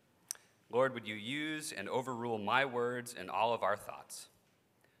Lord, would you use and overrule my words and all of our thoughts,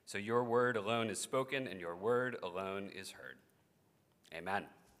 so your word alone is spoken and your word alone is heard. Amen.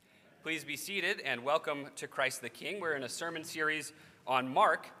 Please be seated and welcome to Christ the King. We're in a sermon series on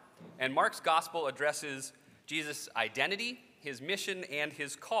Mark, and Mark's gospel addresses Jesus' identity, his mission, and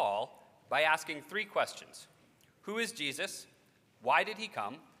his call by asking three questions. Who is Jesus? Why did he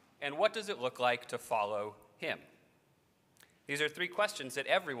come? And what does it look like to follow him? These are three questions that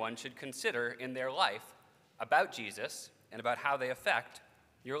everyone should consider in their life about Jesus and about how they affect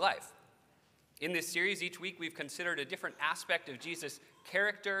your life. In this series, each week we've considered a different aspect of Jesus'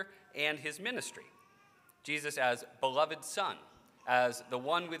 character and his ministry. Jesus as beloved son, as the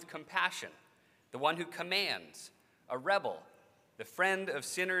one with compassion, the one who commands, a rebel, the friend of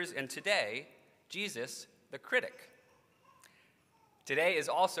sinners, and today, Jesus, the critic. Today is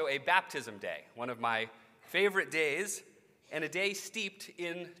also a baptism day, one of my favorite days, and a day steeped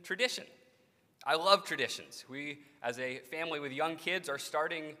in tradition. I love traditions. We, as a family with young kids, are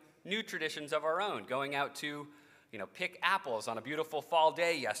starting new traditions of our own, going out to, pick apples on a beautiful fall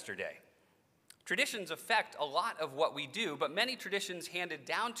day yesterday. Traditions affect a lot of what we do, but many traditions handed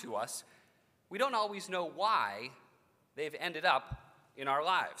down to us, we don't always know why they've ended up in our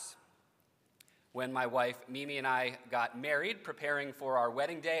lives. When my wife Mimi and I got married, preparing for our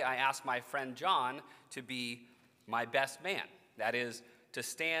wedding day, I asked my friend John to be my best man. That is, to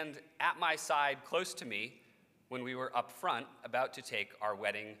stand at my side close to me when we were up front about to take our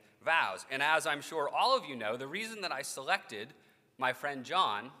wedding vows. And as I'm sure all of you know, the reason that I selected my friend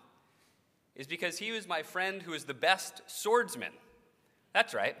John is because he was my friend who was the best swordsman.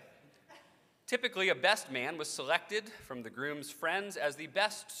 That's right. Typically, a best man was selected from the groom's friends as the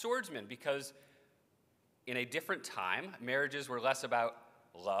best swordsman because in a different time, marriages were less about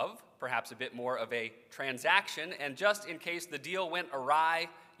love, perhaps a bit more of a transaction, and just in case the deal went awry,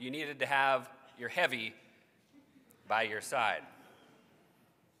 you needed to have your heavy by your side.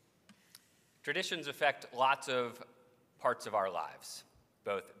 Traditions affect lots of parts of our lives,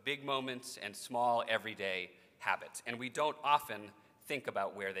 both big moments and small everyday habits, and we don't often think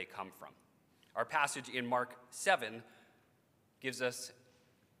about where they come from. Our passage in Mark 7 gives us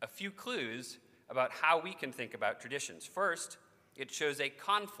a few clues about how we can think about traditions. First, it shows a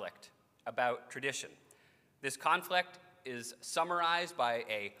conflict about tradition. This conflict is summarized by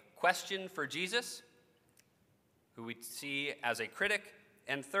a question for Jesus, who we see as a critic.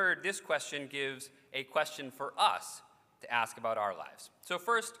 And third, this question gives a question for us to ask about our lives. So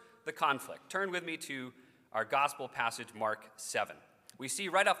first, the conflict. Turn with me to our gospel passage, Mark 7. We see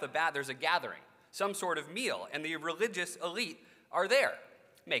right off the bat there's a gathering, some sort of meal, and the religious elite are there.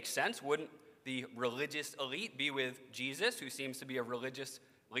 Makes sense, wouldn't the religious elite be with Jesus, who seems to be a religious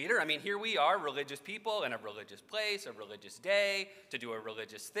leader? I mean, here we are, religious people in a religious place, a religious day, to do a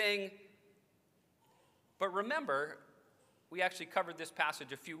religious thing. But remember, we actually covered this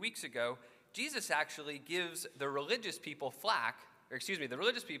passage a few weeks ago. Jesus actually gives the religious people the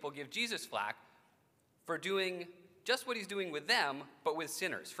religious people give Jesus flack for doing just what he's doing with them, but with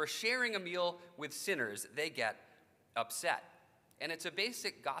sinners. For sharing a meal with sinners, they get upset. And it's a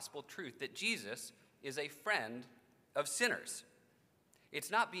basic gospel truth that Jesus is a friend of sinners. It's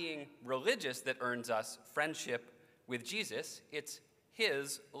not being religious that earns us friendship with Jesus. It's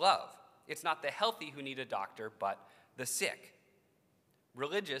his love. It's not the healthy who need a doctor, but the sick.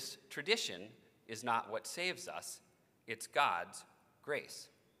 Religious tradition is not what saves us. It's God's grace.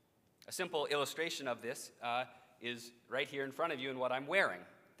 A simple illustration of this is right here in front of you in what I'm wearing.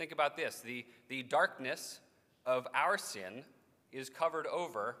 Think about this. The darkness of our sin is covered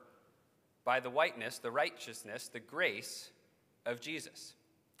over by the whiteness, the righteousness, the grace of Jesus.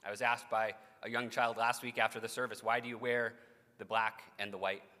 I was asked by a young child last week after the service, why do you wear the black and the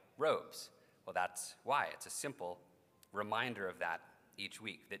white robes? Well, that's why. It's a simple reminder of that each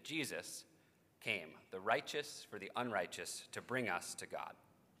week, that Jesus came, the righteous for the unrighteous, to bring us to God.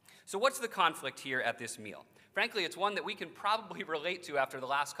 So what's the conflict here at this meal? Frankly, it's one that we can probably relate to after the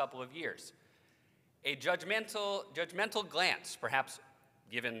last couple of years. A judgmental glance, perhaps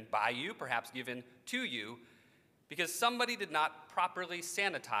given by you, perhaps given to you, because somebody did not properly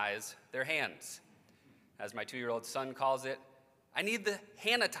sanitize their hands. As my 2-year-old son calls it, I need the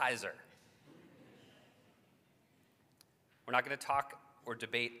hanitizer. We're not going to talk or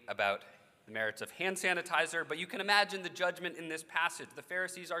debate about the merits of hand sanitizer, but you can imagine the judgment in this passage. The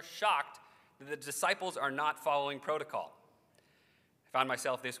Pharisees are shocked that the disciples are not following protocol. I found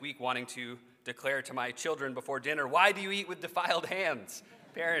myself this week wanting to declare to my children before dinner, why do you eat with defiled hands?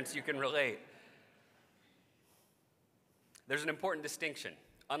 Parents, you can relate. There's an important distinction.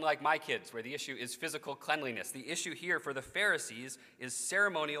 Unlike my kids, where the issue is physical cleanliness, the issue here for the Pharisees is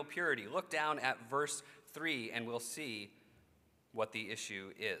ceremonial purity. Look down at verse 3 and we'll see what the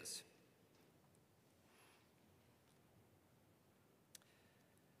issue is.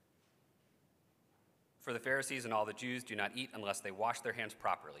 For the Pharisees and all the Jews do not eat unless they wash their hands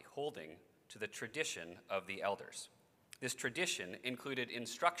properly, holding to the tradition of the elders. This tradition included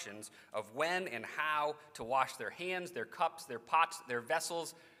instructions of when and how to wash their hands, their cups, their pots, their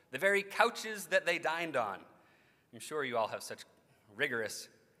vessels, the very couches that they dined on. I'm sure you all have such rigorous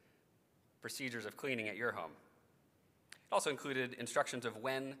procedures of cleaning at your home. It also included instructions of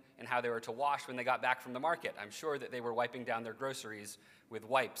when and how they were to wash when they got back from the market. I'm sure that they were wiping down their groceries with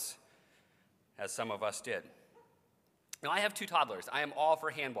wipes, as some of us did. Now, I have 2 toddlers. I am all for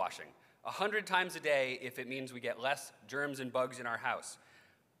hand washing. 100 times a day if it means we get less germs and bugs in our house.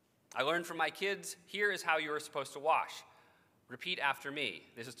 I learned from my kids, here is how you are supposed to wash. Repeat after me.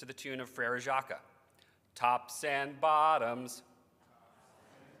 This is to the tune of Frere Jacques. Tops and bottoms.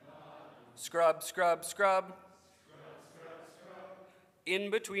 Scrub, scrub, scrub.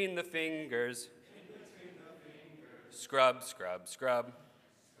 In between the fingers. Scrub, scrub, scrub.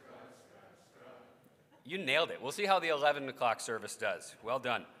 You nailed it. We'll see how the 11 o'clock service does. Well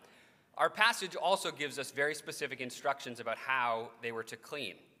done. Our passage also gives us very specific instructions about how they were to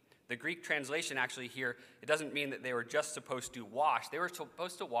clean. The Greek translation actually here, it doesn't mean that they were just supposed to wash. They were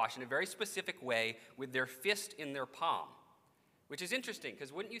supposed to wash in a very specific way with their fist in their palm, which is interesting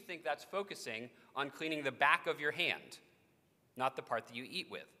because wouldn't you think that's focusing on cleaning the back of your hand, not the part that you eat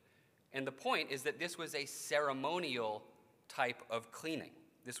with? And the point is that this was a ceremonial type of cleaning.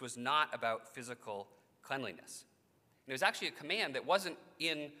 This was not about physical cleanliness. And it was actually a command that wasn't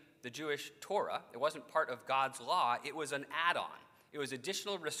in the Jewish Torah. It wasn't part of God's law. It was an add-on. It was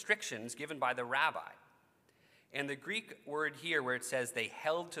additional restrictions given by the rabbi. And the Greek word here where it says they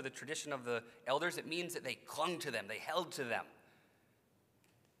held to the tradition of the elders, it means that they clung to them. They held to them.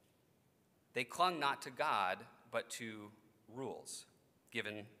 They clung not to God, but to rules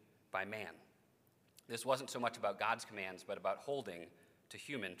given by man. This wasn't so much about God's commands, but about holding to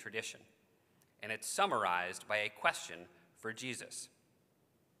human tradition. And it's summarized by a question for Jesus.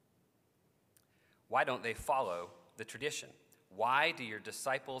 Why don't they follow the tradition? Why do your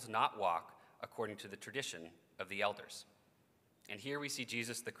disciples not walk according to the tradition of the elders? And here we see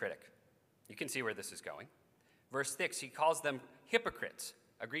Jesus the critic. You can see where this is going. Verse 6, he calls them hypocrites,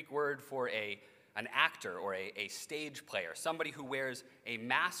 a Greek word for an actor or a stage player, somebody who wears a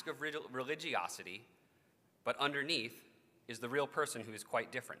mask of religiosity, but underneath is the real person who is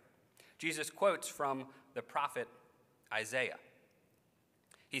quite different. Jesus quotes from the prophet Isaiah.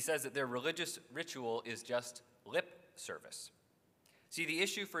 He says that their religious ritual is just lip service. See, the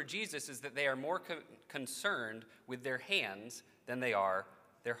issue for Jesus is that they are more concerned with their hands than they are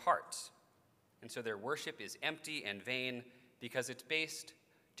their hearts. And so their worship is empty and vain because it's based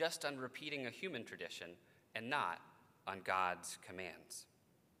just on repeating a human tradition and not on God's commands.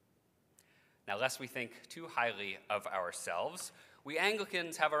 Now, lest we think too highly of ourselves, we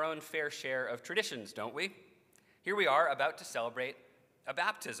Anglicans have our own fair share of traditions, don't we? Here we are about to celebrate a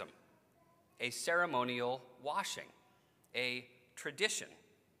baptism, a ceremonial washing, a tradition.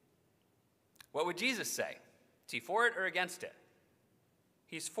 What would Jesus say? Is he for it or against it?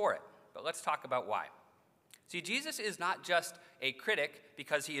 He's for it, but let's talk about why. See, Jesus is not just a critic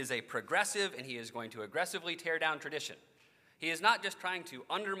because he is a progressive and he is going to aggressively tear down tradition. He is not just trying to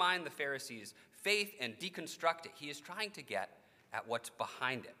undermine the Pharisees' faith and deconstruct it. He is trying to get at what's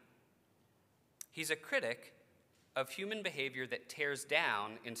behind it. He's a critic of human behavior that tears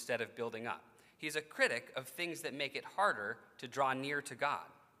down instead of building up. He's a critic of things that make it harder to draw near to God.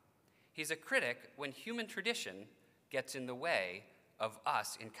 He's a critic when human tradition gets in the way of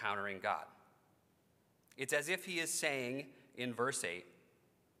us encountering God. It's as if he is saying in verse 8,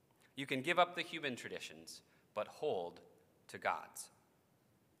 you can give up the human traditions, but hold to God's.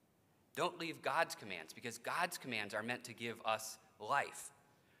 Don't leave God's commands, because God's commands are meant to give us life.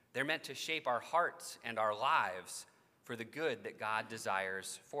 They're meant to shape our hearts and our lives for the good that God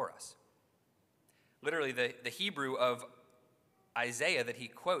desires for us. Literally, the Hebrew of Isaiah that he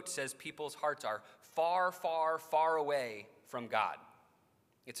quotes says people's hearts are far, far, far away from God.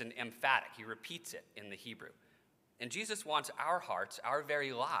 It's an emphatic. He repeats it in the Hebrew. And Jesus wants our hearts, our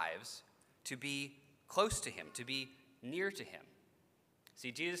very lives, to be close to him, to be near to him.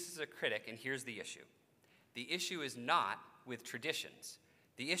 See, Jesus is a critic, and here's the issue. The issue is not with traditions.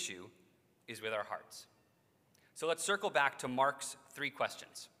 The issue is with our hearts. So let's circle back to Mark's 3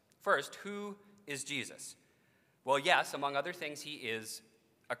 questions. First, who is Jesus? Well, yes, among other things, he is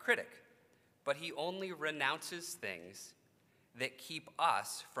a critic, but he only renounces things that keep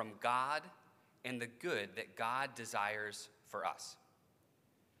us from God and the good that God desires for us.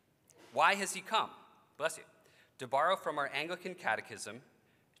 Why has he come? Bless you. To borrow from our Anglican Catechism,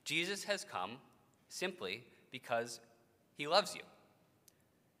 Jesus has come simply because he loves you.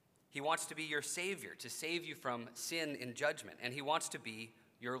 He wants to be your Savior, to save you from sin and judgment, and he wants to be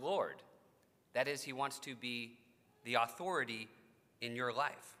your Lord. That is, he wants to be the authority in your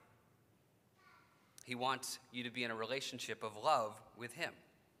life. He wants you to be in a relationship of love with him.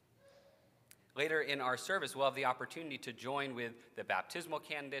 Later in our service, we'll have the opportunity to join with the baptismal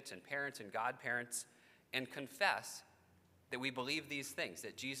candidates and parents and godparents and confess that we believe these things,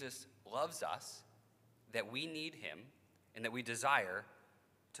 that Jesus loves us, that we need him, and that we desire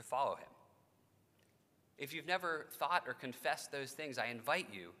to follow him. If you've never thought or confessed those things, I invite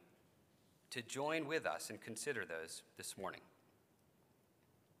you to join with us and consider those this morning.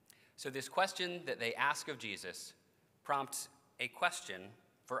 So this question that they ask of Jesus prompts a question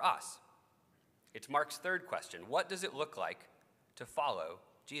for us. It's Mark's third question. What does it look like to follow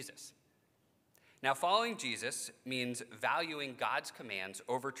Jesus? Now, following Jesus means valuing God's commands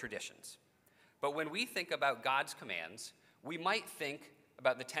over traditions. But when we think about God's commands, we might think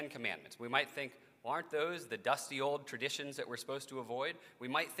about the Ten Commandments. We might think, well, aren't those the dusty old traditions that we're supposed to avoid? We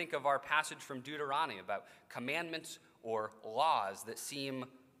might think of our passage from Deuteronomy about commandments or laws that seem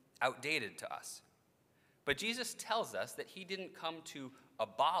outdated to us. But Jesus tells us that he didn't come to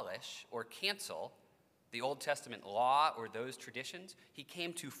abolish or cancel the Old Testament law or those traditions. He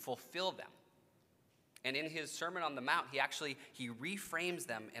came to fulfill them. And in his Sermon on the Mount, he reframes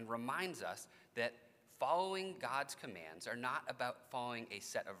them and reminds us that following God's commands are not about following a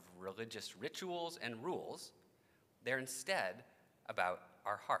set of religious rituals and rules. They're instead about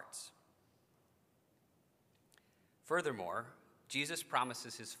our hearts. Furthermore, Jesus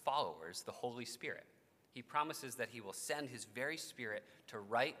promises his followers the Holy Spirit. He promises that he will send his very Spirit to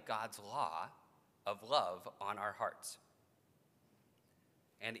write God's law of love on our hearts.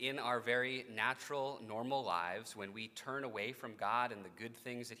 And in our very natural, normal lives, when we turn away from God and the good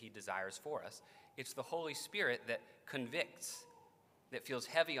things that he desires for us, it's the Holy Spirit that convicts, that feels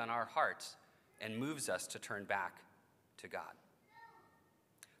heavy on our hearts and moves us to turn back to God.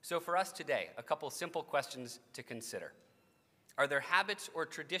 So for us today, a couple simple questions to consider. Are there habits or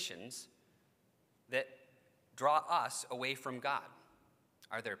traditions that draw us away from God?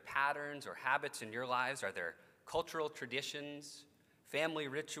 Are there patterns or habits in your lives? Are there cultural traditions, family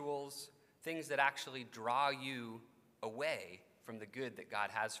rituals, things that actually draw you away from the good that God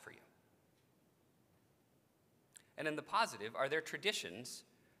has for you? And in the positive, are there traditions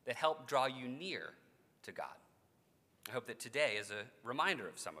that help draw you near to God? I hope that today is a reminder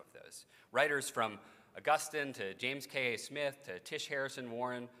of some of those. Writers from Augustine to James K.A. Smith to Tish Harrison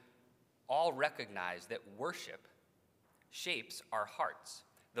Warren all recognize that worship shapes our hearts.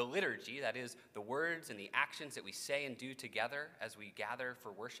 The liturgy, that is, the words and the actions that we say and do together as we gather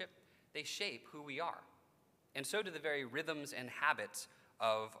for worship, they shape who we are. And so do the very rhythms and habits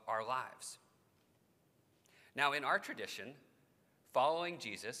of our lives. Now, in our tradition, following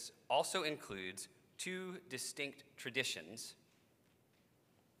Jesus also includes two distinct traditions,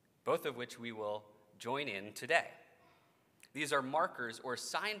 both of which we will join in today. These are markers or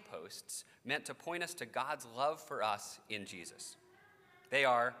signposts meant to point us to God's love for us in Jesus. They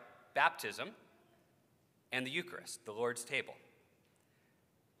are baptism and the Eucharist, the Lord's table.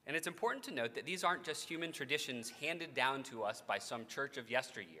 And it's important to note that these aren't just human traditions handed down to us by some church of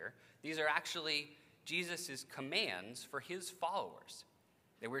yesteryear. These are actually Jesus' commands for his followers,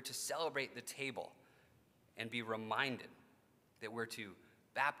 that we're to celebrate the table and be reminded that we're to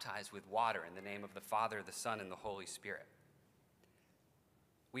baptize with water in the name of the Father, the Son, and the Holy Spirit.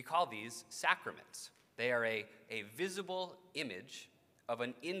 We call these sacraments. They are a visible image of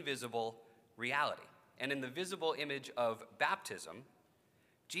an invisible reality. And in the visible image of baptism,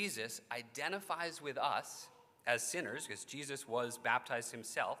 Jesus identifies with us as sinners, because Jesus was baptized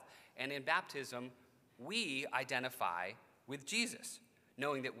himself, and in baptism, we identify with Jesus,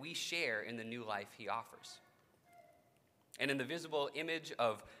 knowing that we share in the new life he offers. And in the visible image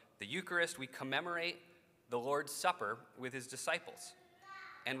of the Eucharist, we commemorate the Lord's Supper with his disciples,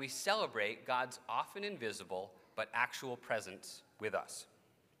 and we celebrate God's often invisible but actual presence with us.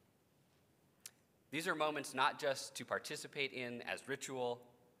 These are moments not just to participate in as ritual,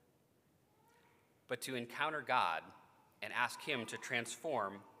 but to encounter God and ask him to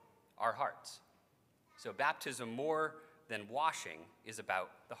transform our hearts. So baptism, more than washing, is about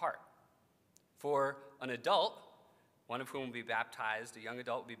the heart. For an adult, one of whom will be baptized, a young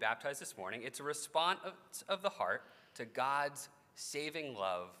adult will be baptized this morning, it's a response of the heart to God's saving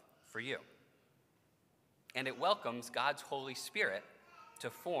love for you. and it welcomes God's Holy Spirit to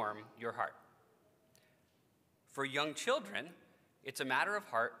form your heart. For young children, it's a matter of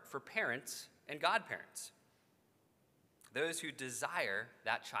heart for parents and godparents, those who desire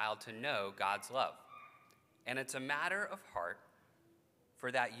that child to know God's love. And it's a matter of heart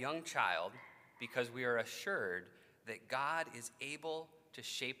for that young child because we are assured that God is able to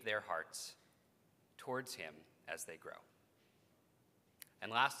shape their hearts towards him as they grow.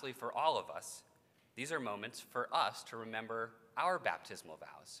 And lastly, for all of us, these are moments for us to remember our baptismal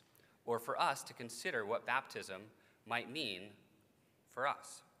vows, or for us to consider what baptism might mean for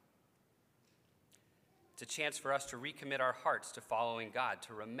us. It's a chance for us to recommit our hearts to following God,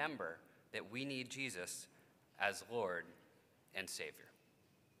 to remember that we need Jesus as Lord and Savior.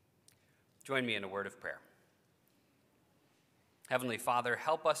 Join me in a word of prayer. Heavenly Father,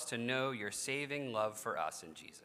 help us to know your saving love for us in Jesus.